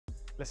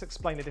let's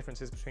explain the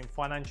differences between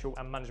financial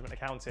and management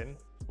accounting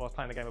whilst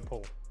playing a game of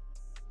pool.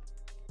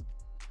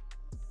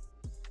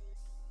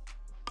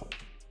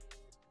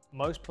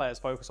 Most players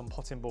focus on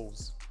potting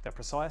balls. They're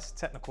precise,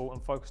 technical,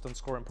 and focused on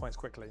scoring points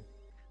quickly.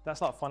 That's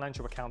like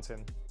financial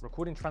accounting,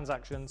 recording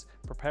transactions,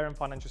 preparing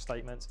financial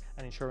statements,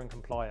 and ensuring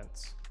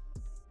compliance.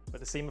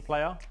 But the CIMA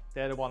player,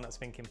 they're the one that's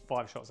thinking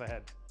 5 shots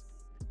ahead.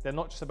 They're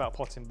not just about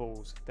potting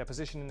balls, they're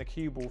positioning the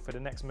cue ball for the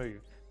next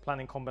move,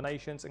 planning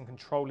combinations and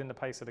controlling the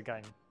pace of the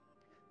game.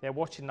 They're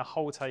watching the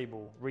whole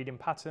table, reading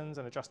patterns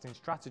and adjusting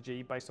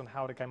strategy based on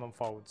how the game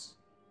unfolds.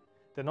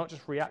 They're not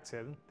just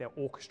reacting, they're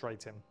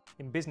orchestrating.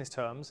 In business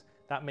terms,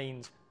 that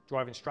means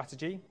driving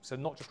strategy, so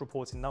not just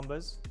reporting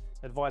numbers,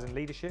 advising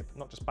leadership,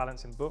 not just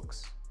balancing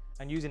books,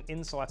 and using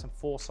insight and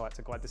foresight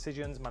to guide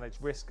decisions,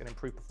 manage risk, and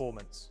improve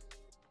performance.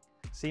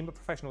 CIMA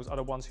professionals are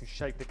the ones who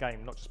shape the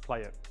game, not just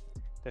play it.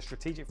 They're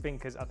strategic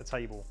thinkers at the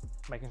table,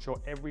 making sure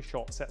every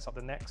shot sets up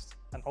the next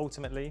and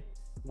ultimately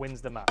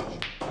wins the match.